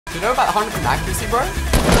Do you know about 100% accuracy, bro?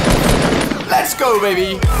 Let's go,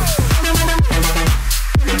 baby.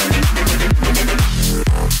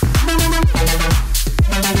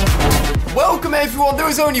 Welcome everyone. There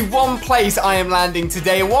is only one place I am landing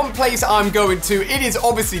today, and one place I'm going to. It is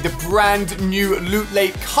obviously the brand new loot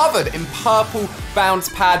lake covered in purple bounce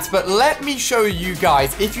pads. But let me show you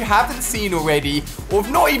guys, if you haven't seen already, or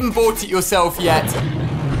have not even bought it yourself yet.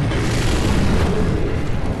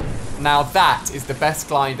 Now that is the best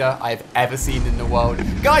glider I've ever seen in the world.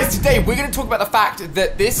 Guys, today we're going to talk about the fact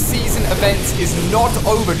that this season event is not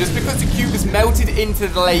over. Just because the cube is melted into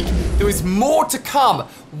the lake, there is more to come.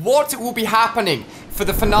 What will be happening for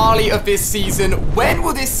the finale of this season? When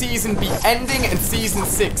will this season be ending and season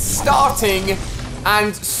 6 starting?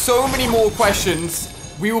 And so many more questions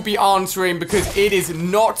we will be answering because it is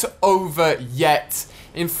not over yet.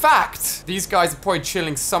 In fact, these guys are probably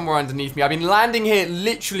chilling somewhere underneath me. I've been landing here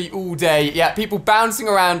literally all day. Yeah, people bouncing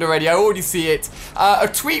around already. I already see it. A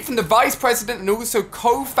tweet from the vice president and also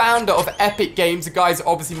co-founder of Epic Games, the guys that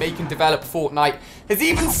obviously make and develop Fortnite, has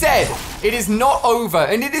even said it is not over,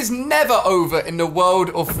 and it is never over in the world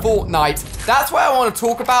of Fortnite. That's why I want to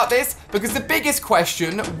talk about this, because the biggest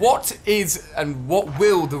question, what is and what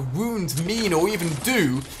will the runes mean or even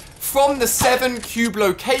do from the 7 cube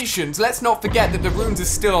locations? Let's not forget that the runes are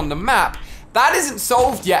still on the map. That isn't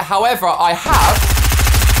solved yet. However, I have...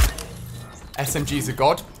 SMGs are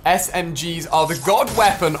God. SMGs are the god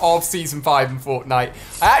weapon of Season 5 in Fortnite.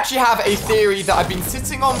 I actually have a theory that I've been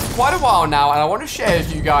sitting on for quite a while now, and I want to share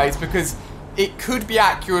with you guys because it could be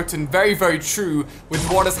accurate and very, very true with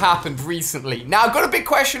what has happened recently. Now, I've got a big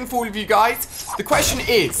question for all of you guys. The question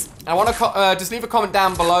is, I want to just leave a comment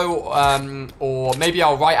down below, or maybe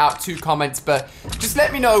I'll write out 2 comments, but just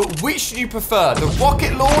let me know, which do you prefer, the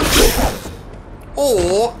rocket launch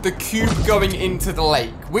or the cube going into the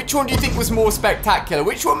lake? Which one do you think was more spectacular?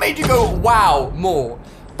 Which one made you go, wow, more?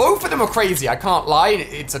 Both of them are crazy, I can't lie.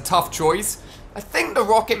 It's a tough choice. I think the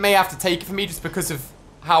rocket may have to take it for me just because of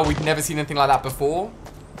how we've never seen anything like that before.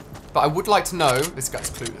 But I would like to know... This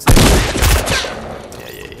guy's clueless.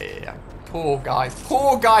 Yeah. Poor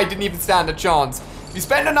guy didn't even stand a chance. If you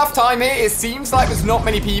spend enough time here, it seems like there's not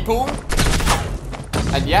many people.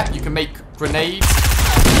 And yeah, you can make grenades.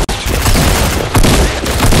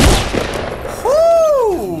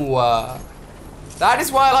 Whoo! That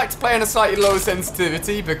is why I like to play on a slightly lower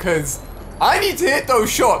sensitivity, because I need to hit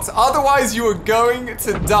those shots. Otherwise, you are going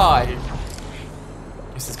to die.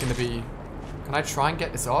 This is going to be... Can I try and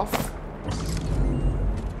get this off?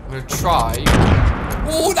 I'm going to try.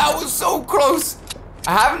 Oh, that was so close.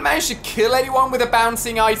 I haven't managed to kill anyone with a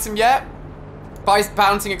bouncing item yet. By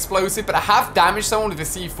bouncing explosive, but I have damaged someone with a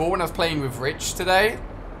C4 when I was playing with Rich today.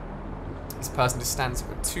 This person just stands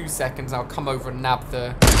for 2 seconds. I'll come over and nab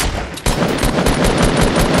the...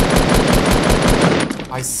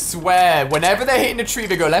 I swear, whenever they're hitting a tree,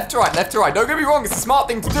 they go left to right, left to right. Don't get me wrong, it's a smart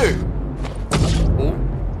thing to do.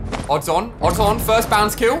 Odds on, first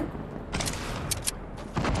bounce kill.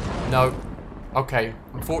 No. Okay,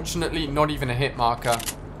 unfortunately, not even a hit marker.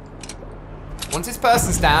 Once this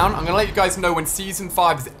person's down, I'm gonna let you guys know when Season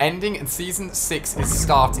 5 is ending and Season 6 is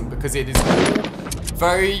starting, because it is all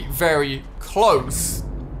very, very close.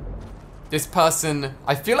 This person,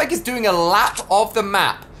 I feel like is doing a lap of the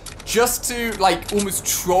map just to, like, almost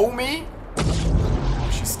troll me. Oh,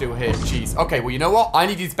 she's still here, jeez. Okay, well, you know what? I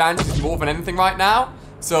need these bandages more than anything right now.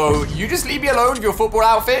 So, you just leave me alone with your football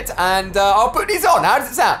outfit, and I'll put these on. How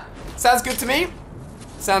does it sound? Sounds good to me?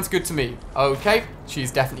 Sounds good to me. Okay,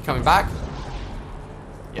 she's definitely coming back.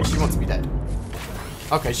 Yeah, she wants to be dead.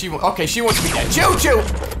 Okay, she wants to be dead. Chill.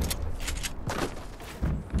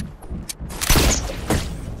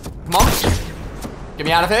 Come on. Get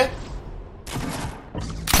me out of here.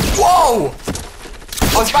 Whoa!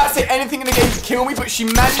 I was about to say anything in the game to kill me, but she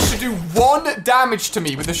managed to do 1 damage to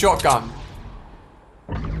me with the shotgun.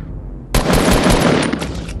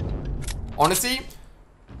 Honestly,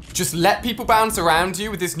 just let people bounce around you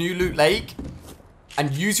with this new loot lake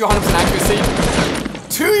and use your 100% accuracy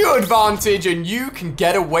to your advantage, and you can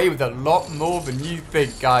get away with a lot more than you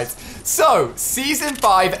think, guys. So, Season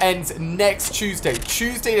 5 ends next Tuesday, the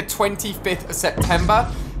 25th of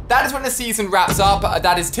September. That is when the season wraps up.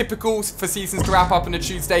 That is typical for seasons to wrap up on a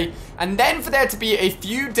Tuesday, and then for there to be a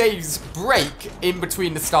few days break in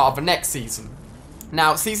between the start of the next season.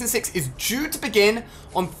 Now, Season 6 is due to begin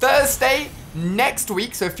on Thursday next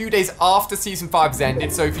week, so a few days after Season 5 has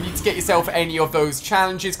ended. So if you need to get yourself any of those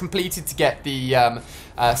challenges completed to get the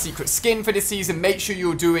secret skin for this season, make sure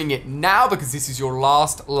you're doing it now, because this is your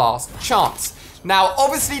last chance. Now,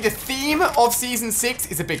 obviously, the theme of Season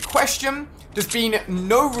 6 is a big question. There's been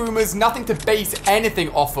no rumors, nothing to base anything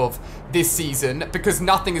off of this season because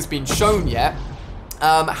nothing has been shown yet.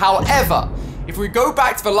 However, if we go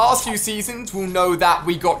back to the last few seasons, we'll know that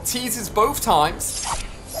we got teasers both times.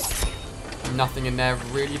 Nothing in there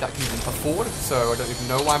really that can afford, so I don't even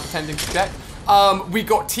know why I'm pretending to check. We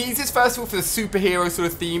got teasers, first of all, for the superhero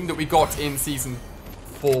sort of theme that we got in Season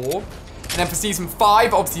 4. And then for Season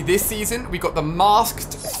 5, obviously this season, we got the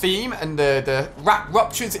masked theme and the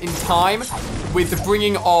ruptures in time with the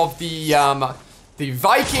bringing of the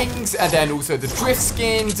Vikings and then also the drift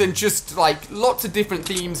skins and just like lots of different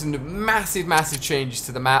themes and massive, massive changes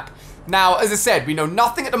to the map. Now, as I said, we know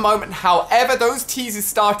nothing at the moment. However, those teasers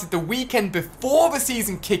started the weekend before the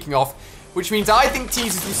season kicking off, which means I think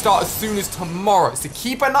teasers will start as soon as tomorrow. So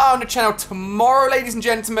keep an eye on the channel tomorrow, ladies and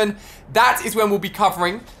gentlemen. That is when we'll be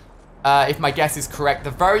covering, if my guess is correct,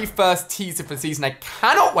 the very first teaser for the season. I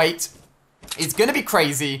cannot wait. It's going to be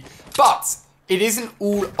crazy, but it isn't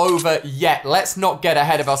all over yet. Let's not get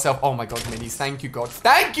ahead of ourselves. Oh my god, minis. Thank you, God.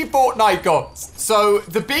 Thank you, Fortnite gods. So,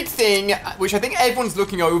 the big thing, which I think everyone's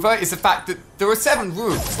looking over, is the fact that there are 7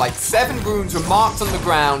 runes. Like, 7 runes were marked on the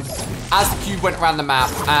ground as the cube went around the map.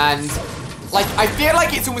 And, like, I feel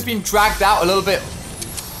like it's almost been dragged out a little bit.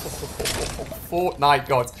 Fortnite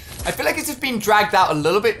gods. I feel like it's just been dragged out a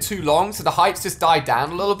little bit too long, so the hype's just died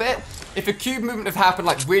down a little bit. If a cube movement had happened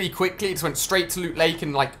like really quickly, it just went straight to Loot Lake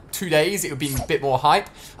in like 2 days, it would be a bit more hype.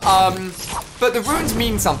 But the runes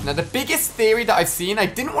mean something. Now, the biggest theory that I've seen, I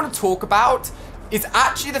didn't want to talk about, is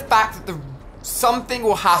actually the fact that something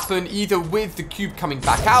will happen either with the cube coming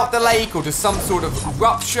back out the lake or just some sort of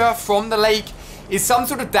rupture from the lake, is some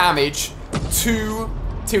sort of damage to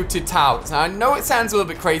tilted towers. Now, I know it sounds a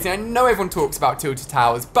little bit crazy. I know everyone talks about tilted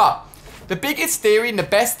towers, but the biggest theory and the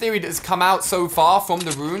best theory that has come out so far from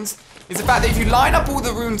the runes is the fact that if you line up all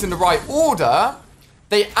the runes in the right order,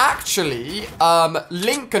 they actually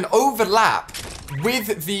link and overlap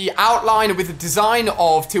with the outline and with the design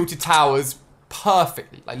of tilted towers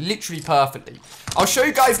perfectly, like literally perfectly. I'll show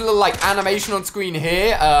you guys a little like animation on screen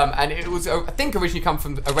here, and it was I think originally come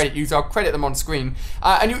from a Reddit user. I'll credit them on screen,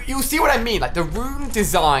 and you'll see what I mean. Like the rune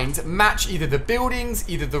designs match either the buildings,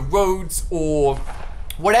 either the roads, or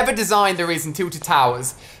whatever design there is in tilted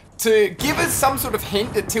towers, to give us some sort of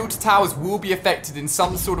hint that tilted towers will be affected in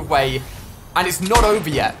some sort of way, and it's not over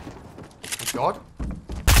yet. Oh god.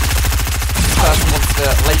 This person wants the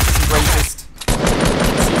latest and greatest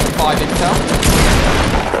Season 5 intel.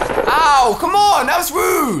 Ow, come on, that was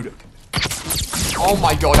rude. Oh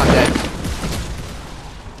my god, I'm dead.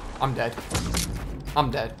 I'm dead.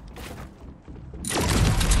 I'm dead.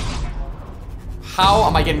 How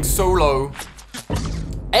am I getting so low?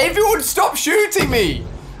 Everyone stop shooting me!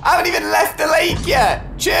 I haven't even left the lake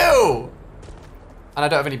yet! Chill! And I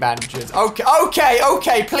don't have any bandages. Okay,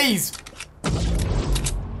 okay, please!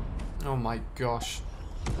 Oh my gosh.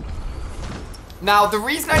 Now, the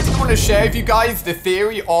reason I didn't want to share with you guys the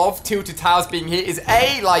theory of tilted towers being hit is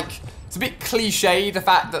A, like, it's a bit cliche, the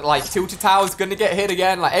fact that, like, tilted towers gonna get hit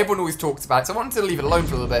again. Like, everyone always talks about it, so I wanted to leave it alone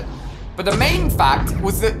for a little bit. But the main fact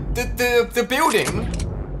was that the building...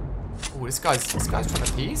 Oh, this guy's trying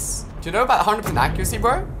to piece. Do you know about 100% accuracy,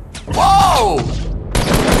 bro? Whoa!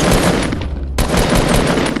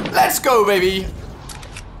 Let's go, baby.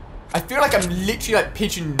 I feel like I'm literally like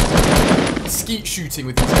pigeon skeet shooting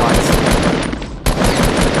with these guys.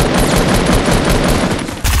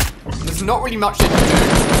 There's not really much they can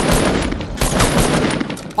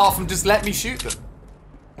do apart from just let me shoot them.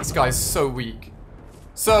 This guy's so weak.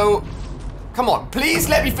 So, come on, please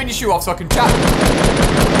let me finish you off so I can chat.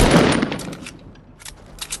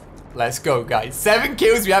 Let's go, guys. 7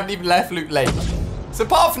 kills, we haven't even left Loot Lake. So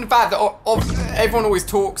apart from the fact that everyone always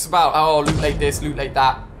talks about, oh, Loot Lake this, Loot Lake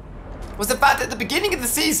that, was the fact that at the beginning of the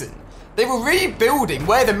season, they were rebuilding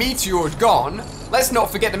where the meteor had gone. Let's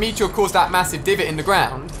not forget the meteor caused that massive divot in the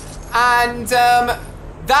ground. And that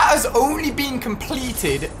has only been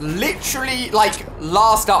completed literally like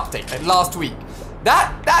last update, like last week.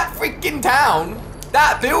 That freaking town,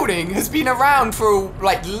 that building has been around for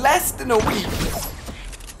like less than a week.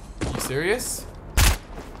 Are you serious?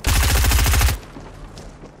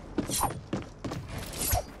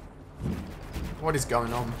 What is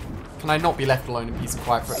going on? Can I not be left alone in peace and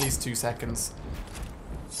quiet for at least 2 seconds?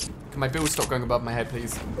 Can my build stop going above my head,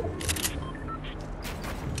 please?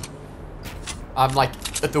 I'm like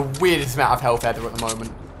at the weirdest amount of health ever at the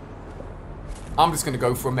moment. I'm just gonna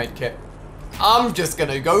go for a med kit. I'm just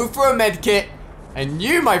gonna go for a med kit. And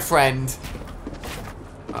you, my friend.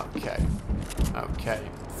 Okay. Okay.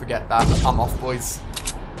 Forget that. I'm off, boys.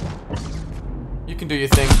 You can do your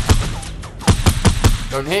thing.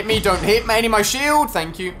 Don't hit me. Don't hit any of my shield.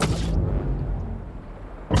 Thank you.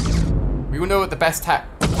 We all know what the best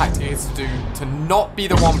tactic is to do to not be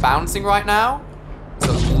the one bouncing right now.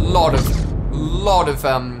 There's a lot of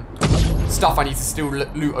stuff I need to still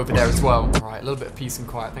loot over there as well. All right, a little bit of peace and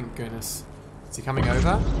quiet. Thank goodness. Is he coming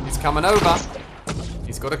over? He's coming over.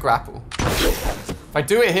 He's got a grapple. If I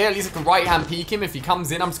do it here, at least I can right-hand peek him. If he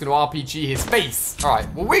comes in, I'm just going to RPG his face. All right,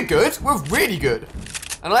 well, we're good. We're really good.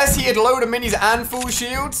 Unless he had a load of minis and full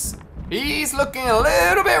shields, he's looking a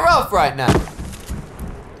little bit rough right now.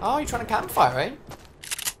 Oh, you're trying to campfire, eh?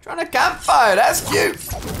 Trying to campfire, that's cute.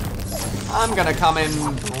 I'm going to come in,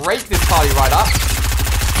 break this party right up.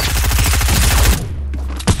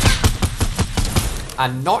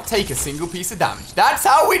 And not take a single piece of damage. That's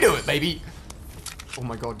how we do it, baby. Oh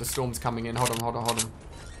my god, the storm's coming in. Hold on.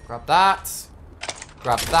 Grab that.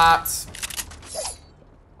 Grab that.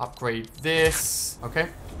 Upgrade this. Okay.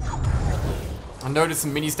 I know there's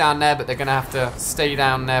some minis down there, but they're going to have to stay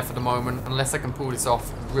down there for the moment. Unless I can pull this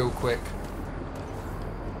off real quick.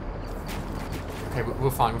 Okay, we're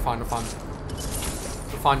fine. We're fine.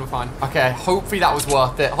 Okay, hopefully that was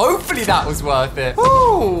worth it.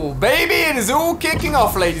 Woo! Baby, it is all kicking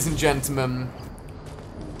off, ladies and gentlemen.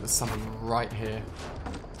 There's someone right here.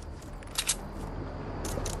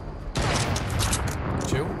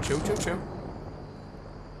 Chill.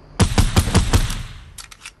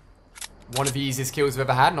 One of the easiest kills I've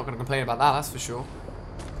ever had. Not going to complain about that, that's for sure.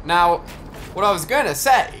 Now, what I was going to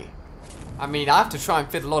say... I mean, I have to try and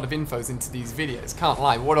fit a lot of infos into these videos. Can't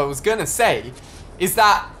lie. What I was going to say is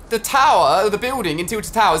that the tower, the building in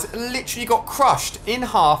Tilted Towers, literally got crushed in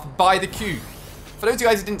half by the cube. For those of you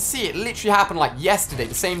guys who didn't see it, literally happened like yesterday,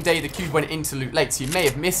 the same day the cube went into Loot Lake, so you may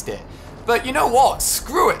have missed it. But you know what?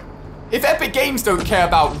 Screw it. If Epic Games don't care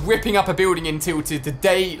about ripping up a building in Tilted the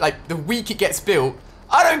day, like the week it gets built,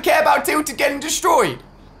 I don't care about Tilted getting destroyed.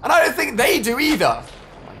 And I don't think they do either.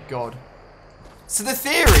 Oh my god. So the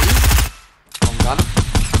theory... Wrong gun.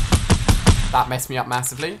 That messed me up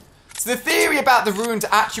massively. So the theory about the ruins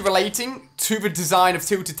actually relating to the design of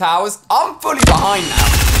Tilted Towers, I'm fully behind now.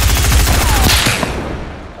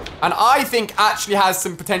 And I think actually has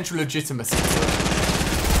some potential legitimacy to it.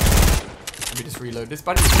 Let me just reload this,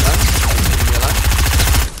 buddy.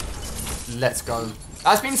 Let's go.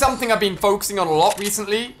 That's been something I've been focusing on a lot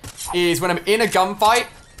recently, is when I'm in a gunfight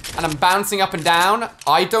and I'm bouncing up and down,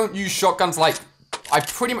 I don't use shotguns like... I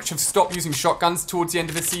pretty much have stopped using shotguns towards the end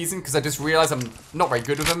of the season because I just realized I'm not very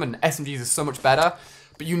good with them and SMGs are so much better.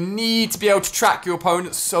 But you need to be able to track your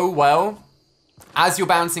opponent so well as you're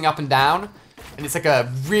bouncing up and down. And it's like a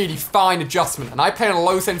really fine adjustment. And I play on a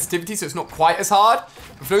low sensitivity, so it's not quite as hard.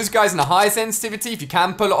 But for those guys in a high sensitivity, if you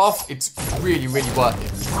can pull it off, it's really, really worth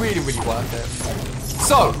it. Really, really worth it.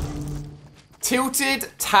 So, Tilted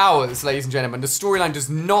Towers, ladies and gentlemen. The storyline does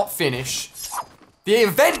not finish. The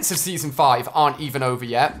events of Season 5 aren't even over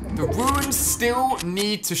yet. The runes still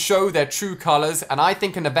need to show their true colors, and I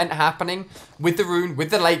think an event happening with the rune,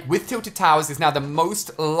 with the lake, with Tilted Towers is now the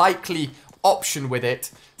most likely option with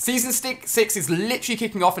it. Season 6 is literally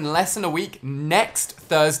kicking off in less than a week, next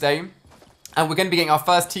Thursday. And we're going to be getting our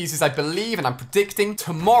first teasers, I believe, and I'm predicting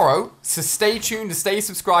tomorrow. So stay tuned and stay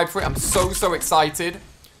subscribed for it. I'm so excited.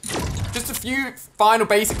 Just a few final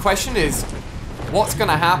basic questions is, what's going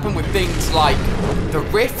to happen with things like the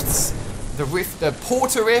rifts, the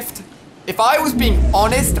porter rift? If I was being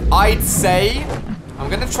honest, I'd say I'm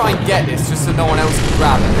going to try and get this just so no one else can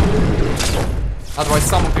grab it. Otherwise,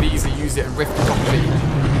 someone could easily use it and rift the top of it.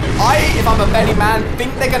 If I'm a betting man,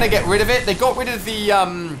 think they're going to get rid of it. They got rid of the,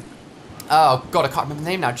 oh, God, I can't remember the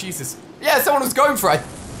name now. Jesus. Yeah, someone was going for it.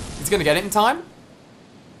 Is he going to get it in time?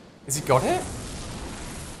 Has he got it?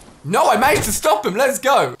 No, I managed to stop him. Let's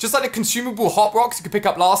go. Just like the consumable hot rocks you could pick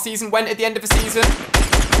up last season went at the end of the season.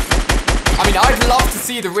 I mean, I'd love to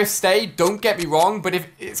see the rift stay. Don't get me wrong. But if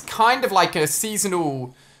it's kind of like a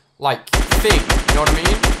seasonal, like, thing. You know what I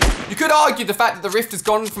mean? You could argue the fact that the rift has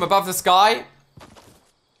gone from above the sky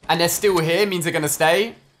and they're still here means they're going to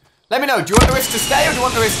stay. Let me know. Do you want the rift to stay or do you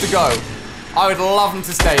want the rift to go? I would love them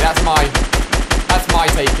to stay. That's my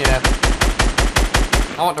take in it.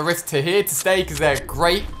 I want the rift to stay because they're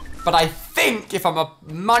great. But I think, if I'm a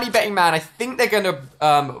money betting man, I think they're going to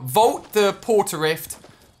vault the porter rift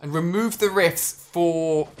and remove the rifts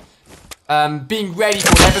for being ready for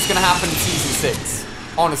whatever's going to happen in Season 6.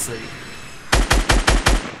 Honestly.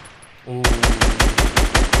 Ooh.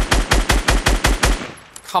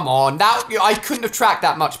 Come on. That, I couldn't have tracked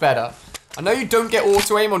that much better. I know you don't get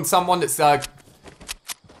auto-aim on someone that's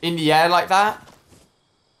in the air like that.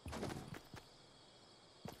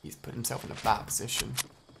 He's put himself in a bad position.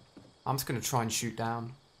 I'm just going to try and shoot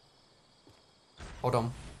down. Hold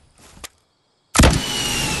on.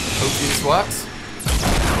 Hopefully this works.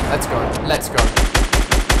 Let's go. Let's go.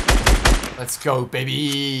 Let's go,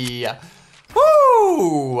 baby.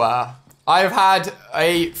 Woo! I've had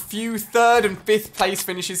a few 3rd and 5th place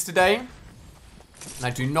finishes today. And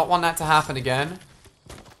I do not want that to happen again.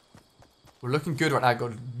 We're looking good right now.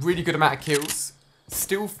 Got a really good amount of kills.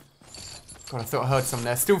 Still... God, I thought I heard something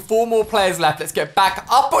there. Still 4 more players left. Let's get back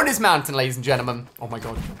up on this mountain, ladies and gentlemen. Oh my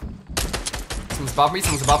god. Someone's above me.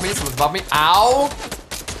 Someone's above me. Someone's above me. Ow!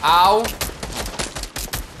 Ow!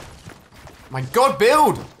 My god,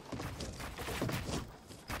 build!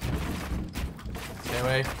 Stay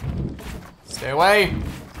away. Stay away.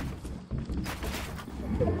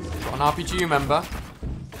 Got an RPG, remember.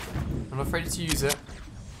 I'm not afraid to use it.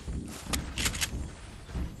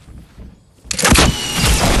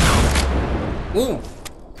 Ooh.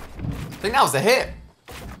 I think that was a hit.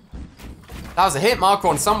 That was a hit marker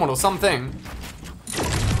on someone or something.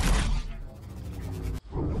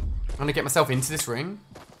 I'm gonna get myself into this ring.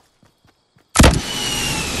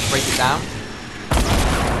 Break it down.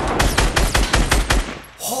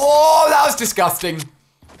 Oh, that was disgusting.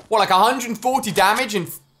 What, like 140 damage in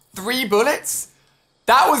 3 bullets?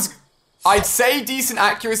 That was, I'd say, decent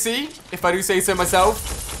accuracy, if I do say so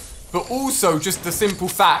myself. But also just the simple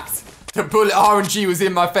fact that bullet RNG was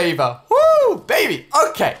in my favor. Woo, baby.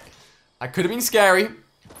 Okay. That could have been scary.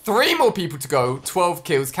 3 more people to go, 12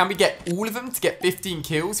 kills. Can we get all of them to get 15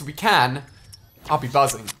 kills? If we can, I'll be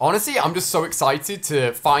buzzing. Honestly, I'm just so excited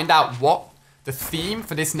to find out what the theme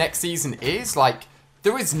for this next season is. Like,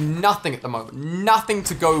 there is nothing at the moment. Nothing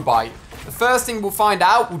to go by. The first thing we'll find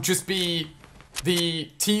out will just be the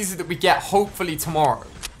teaser that we get hopefully tomorrow.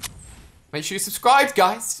 Make sure you're subscribed,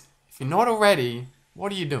 guys. If you're not already,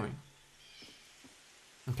 what are you doing?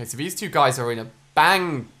 Okay, so these 2 guys are in a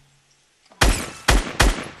banging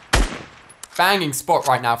spot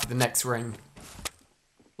right now for the next ring.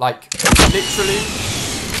 Like, literally,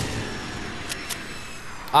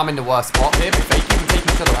 I'm in the worst spot here, but if they keep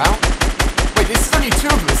taking each other out. Wait, this is only 2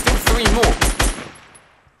 of them, there's still 3 more.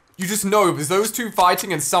 You just know, there's those 2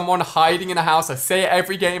 fighting and someone hiding in a house. I say it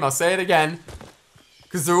every game, I'll say it again.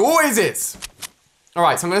 Because there always is.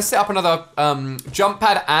 Alright, so I'm going to set up another jump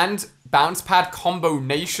pad and bounce pad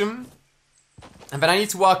combination. And then I need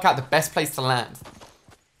to work out the best place to land.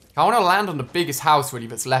 I want to land on the biggest house really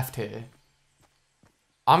that's left here.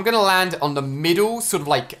 I'm going to land on the middle, sort of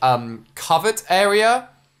like covered area.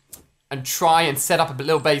 And try and set up a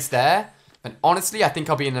little base there. And honestly, I think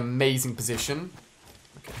I'll be in an amazing position.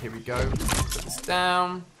 Okay, here we go. Put this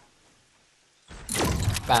down.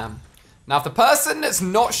 Bam. Now, if the person that's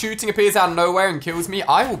not shooting appears out of nowhere and kills me,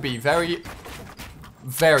 I will be very,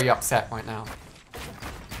 very upset right now.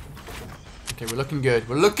 Okay, we're looking good.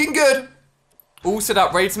 We're looking good. All set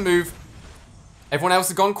up, ready to move. Everyone else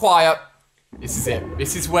has gone quiet. This is it.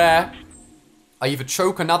 This is where I either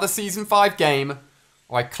choke another Season 5 game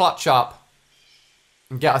or I clutch up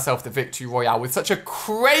and get ourselves the victory royale with such a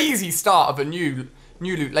crazy start of a new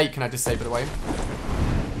loot lake, can I just say, by the way.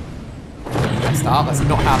 Start. That's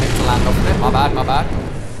not how I meant to land off of it. My bad, my bad.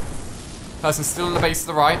 Person's still on the base to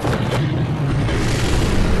the right.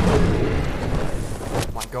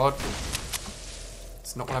 Oh my god.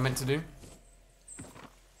 It's not what I meant to do.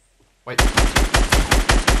 Wait.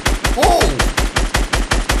 Oh!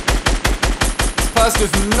 This person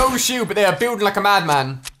has no shield, but they are building like a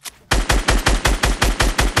madman.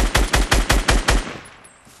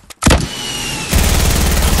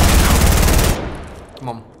 Come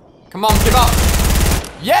on. Come on, give up.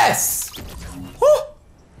 Yes! Woo!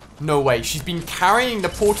 No way. She's been carrying the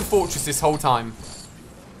Porter Fortress this whole time.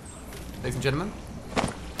 Ladies and gentlemen.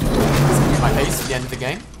 This is my pace at the end of the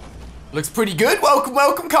game. Looks pretty good. Welcome,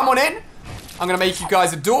 welcome. Come on in. I'm going to make you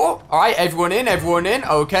guys a door. All right, everyone in, everyone in.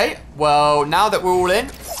 Okay. Well, now that we're all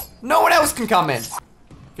in, no one else can come in. If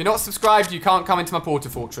you're not subscribed, you can't come into my Porter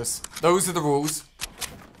Fortress. Those are the rules.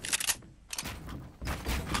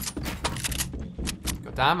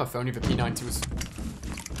 God damn, if only the P90 was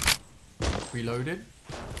reloaded.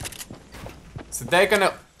 So they're going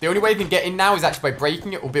to... The only way they can get in now is actually by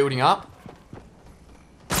breaking it or building up.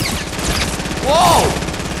 Whoa!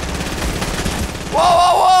 Whoa,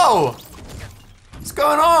 whoa, whoa! What's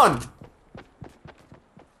going on?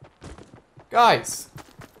 Guys.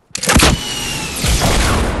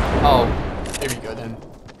 Oh, here we go then.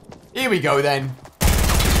 Here we go then.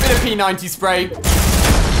 Bit of P90 spray.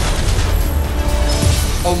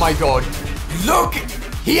 Oh my god. Look!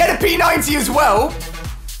 He had a P90 as well.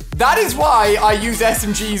 That is why I use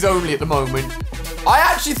SMGs only at the moment. I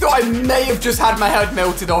actually thought I may have just had my head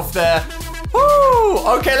melted off there. Woo!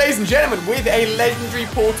 Okay, ladies and gentlemen, with a legendary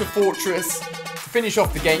Porter Fortress finish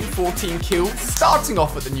off the game, 14 kills, starting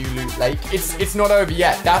off at the new loot lake. It's not over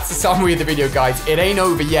yet. That's the summary of the video, guys. It ain't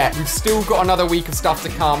over yet. We've still got another week of stuff to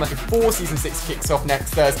come before Season 6 kicks off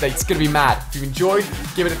next Thursday. It's going to be mad. If you enjoyed,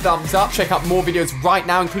 give it a thumbs up. Check out more videos right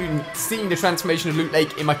now, including seeing the transformation of Loot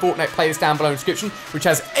Lake in my Fortnite playlist down below in the description, which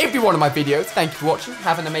has every one of my videos. Thank you for watching.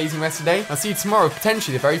 Have an amazing rest of the day. I'll see you tomorrow,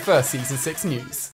 potentially the very first Season 6 news.